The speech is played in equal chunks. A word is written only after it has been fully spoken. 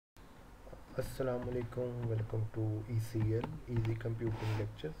Assalamu alaikum, welcome to ECL Easy Computing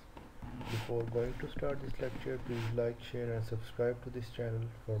Lectures. Before going to start this lecture, please like, share and subscribe to this channel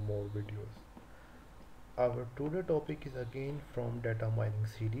for more videos. Our today topic is again from data mining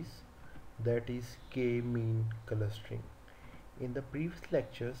series, that is K-mean clustering. In the previous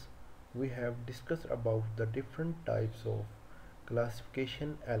lectures, we have discussed about the different types of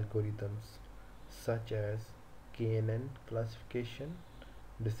classification algorithms such as KNN classification,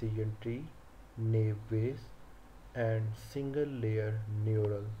 decision tree, naive Bayes, and single layer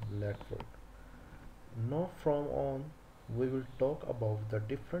neural network. Now from on we will talk about the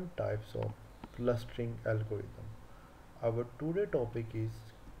different types of clustering algorithm. Our today topic is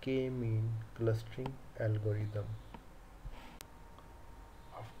K-mean clustering algorithm.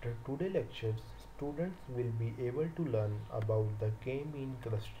 After today's lectures, students will be able to learn about the K-mean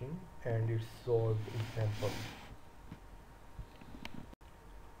clustering and its solved example.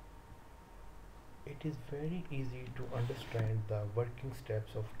 It is very easy to understand the working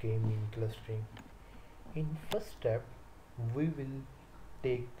steps of K-mean clustering. In first step, we will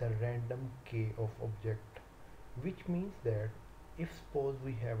take the random K of object, which means that if suppose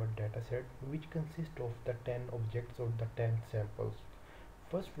we have a dataset which consists of the 10 objects or the 10 samples,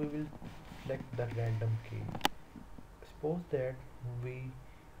 first we will select the random K. Suppose that we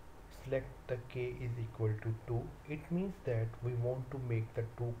select the K is equal to 2, it means that we want to make the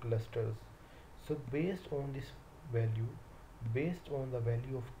two clusters. So based on this value, based on the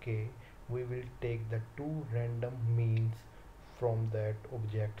value of K, we will take the two random means from that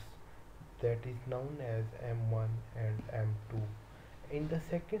objects, that is known as M1 and M2. In the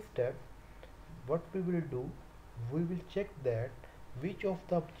second step, what we will do, we will check that which of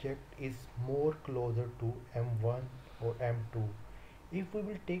the object is more closer to M1 or M2. If we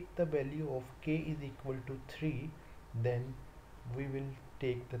will take the value of K is equal to 3, then we will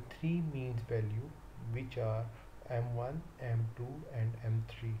take the three means value, which are M1, M2 and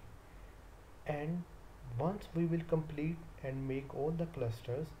M3. And once we will complete and make all the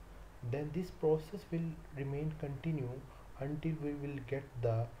clusters, then this process will remain continue until we will get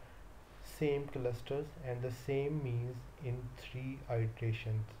the same clusters and the same means in 3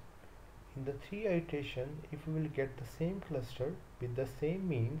 iterations. In the 3 iteration, if we will get the same cluster with the same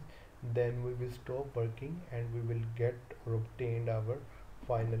means, then we will stop working and we will get or obtain our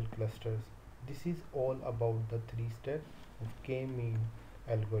final clusters. This is all about the 3 steps of K-mean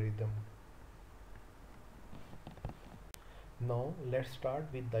algorithm. Now let's start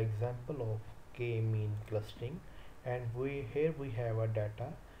with the example of K-mean clustering, and here we have a data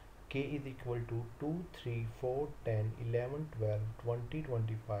K is equal to 2, 3, 4, 10, 11, 12, 20,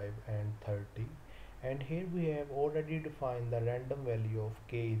 25 and 30, and here we have already defined the random value of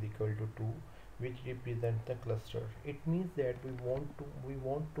K is equal to 2, which represents the cluster. It means that we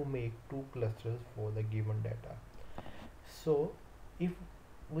want to make two clusters for the given data. So if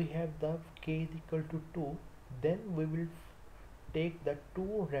we have the K is equal to 2, then we will take the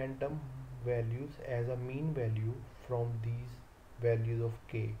two random values as a mean value from these values of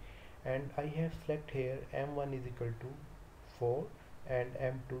K, and I have select here M1 is equal to 4 and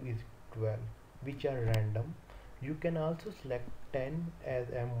M2 is 12, which are random. You can also select 10 as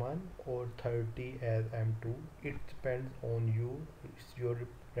M1 or 30 as M2. It depends on you, it's your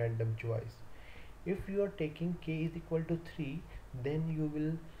random choice. If you are taking K is equal to 3, then you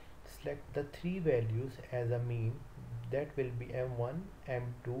will select the three values as a mean, that will be M1,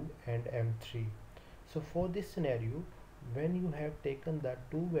 M2 and M3. So for this scenario, when you have taken the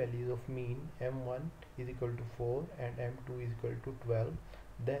two values of mean, M1 is equal to 4 and M2 is equal to 12,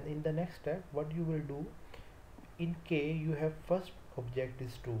 then in the next step what you will do, in K you have first object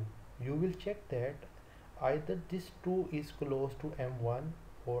is 2. You will check that either this 2 is close to M1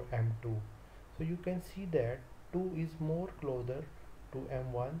 or M2. So you can see that 2 is more closer to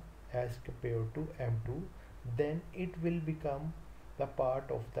M1 as compared to M2, then it will become the part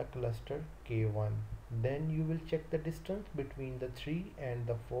of the cluster K1. Then you will check the distance between the 3 and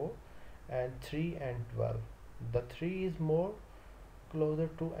the 4 and 3 and 12. The 3 is more closer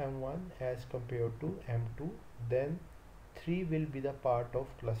to M1 as compared to M2, then 3 will be the part of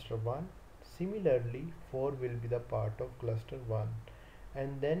cluster 1. Similarly, 4 will be the part of cluster 1.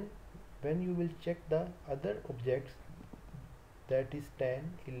 And then when you will check the other objects, that is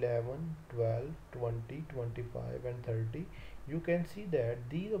 10, 11, 12, 20, 25 and 30, you can see that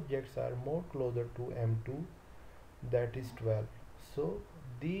these objects are more closer to M2, that is 12. So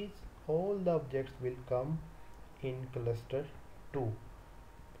these all the objects will come in cluster 2.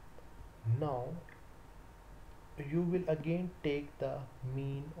 Now you will again take the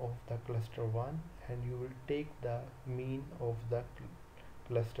mean of the cluster 1 and you will take the mean of the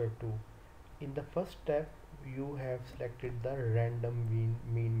cluster 2. In the first step you have selected the random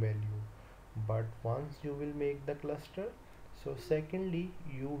mean value, but once you will make the cluster, so secondly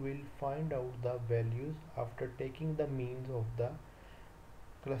you will find out the values after taking the means of the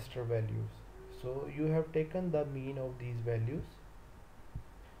cluster values. So you have taken the mean of these values,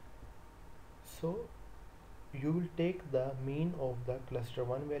 so you will take the mean of the cluster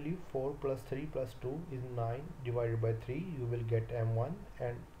 1 value. 4 plus 3 plus 2 is 9 divided by 3, you will get m1,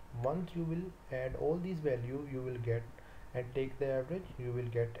 and once you will add all these values you will get and take the average, you will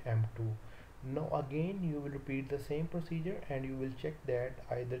get m2. Now again you will repeat the same procedure and you will check that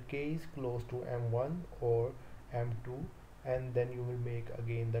either k is close to m1 or m2, and then you will make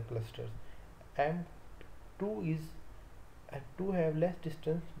again the clusters. M2 is to have less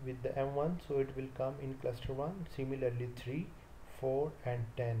distance with the m1, so it will come in cluster 1. Similarly 3, 4 and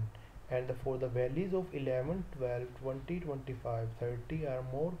 10, and for the values of 11, 12, 20, 25, 30 are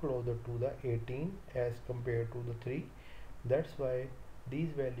more closer to the 18 as compared to the 3. That's why these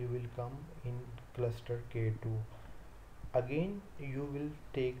value will come in cluster k2. Again you will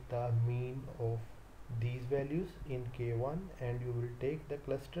take the mean of these values in k1 and you will take the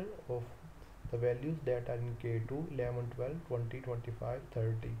cluster of the values that are in k2, 11, 12, 20, 25,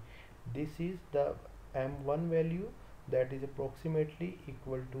 30. This is the m1 value, that is approximately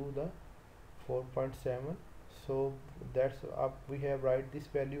equal to the 4.7. so that's up, we have write this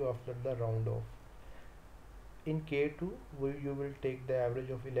value after the round off. In k2 you will take the average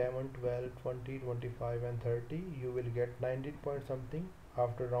of 11, 12, 20, 25 and 30, you will get 19 point something.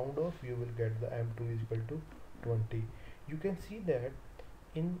 After round off you will get the m2 is equal to 20. You can see that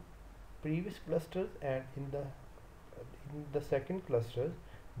in previous clusters and in the second clusters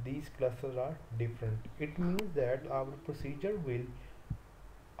these clusters are different. It means that our procedure will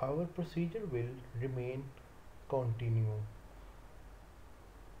remain continue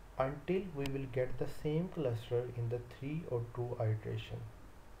until we will get the same cluster in the 3 or 2 iteration.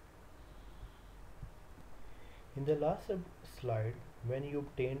 In the last slide, when you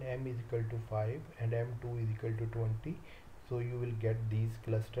obtain m is equal to 5 and m2 is equal to 20, so you will get these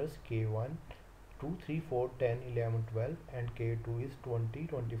clusters k1 2 3 4 10 11 12 and k2 is 20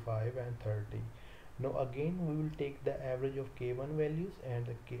 25 and 30. Now again we will take the average of k1 values and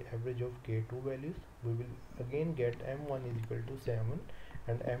the average of k2 values. We will again get m1 is equal to 7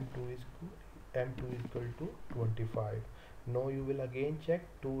 and m2 is equal to 25. Now you will again check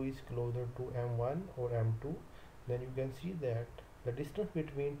 2 is closer to m1 or m2, then you can see that the distance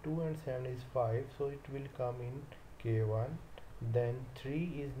between 2 and 7 is 5, so it will come in k1. Then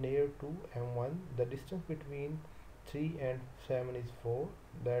 3 is near to m1, the distance between 3 and 7 is 4,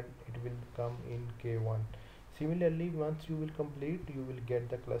 that it will come in k1. Similarly, once you will complete, you will get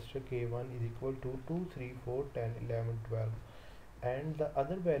the cluster k1 is equal to 2 3 4 10 11 12, and the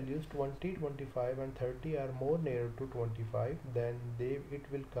other values 20 25 and 30 are more near to 25, then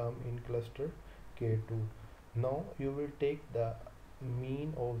it will come in cluster k2. Now you will take the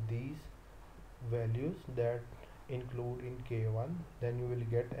mean of these values that include in k1, then you will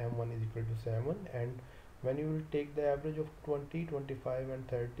get m1 is equal to 7, and when you will take the average of 20 25 and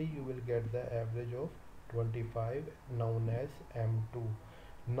 30, you will get the average of 25 known as m2.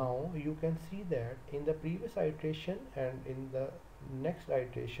 Now you can see that in the previous iteration and in the next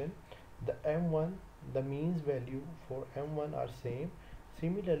iteration, the m1, the means value for m1 are same.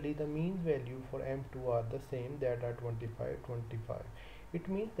 Similarly, the mean value for m2 are the same, that are 25 25. It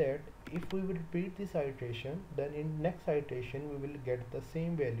means that if we will repeat this iteration, then in next iteration we will get the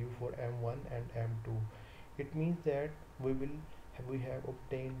same value for m1 and m2. It means that we have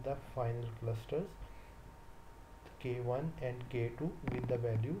obtained the final clusters k1 and k2 with the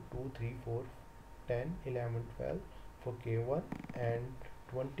value 2 3 4 10 11 12 for k1 and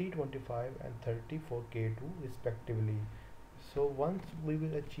 20 25 and 30 for k2 respectively. So once we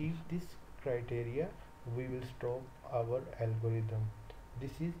will achieve this criteria, we will stop our algorithm.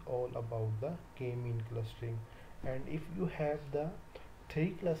 This is all about the k-mean clustering, and if you have the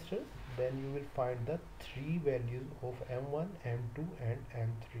 3 clusters, then you will find the 3 values of m1 m2 and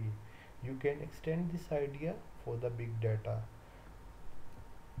m3. You can extend this idea for the big data.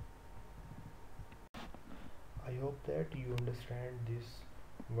 I hope that you understand this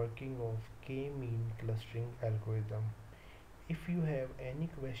working of k-mean clustering algorithm. If you have any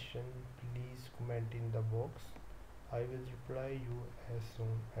question, please comment in the box. I will reply you as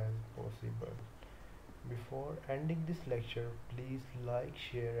soon as possible. Before ending this lecture, please like,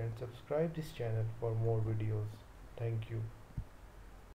 share and subscribe this channel for more videos. Thank you.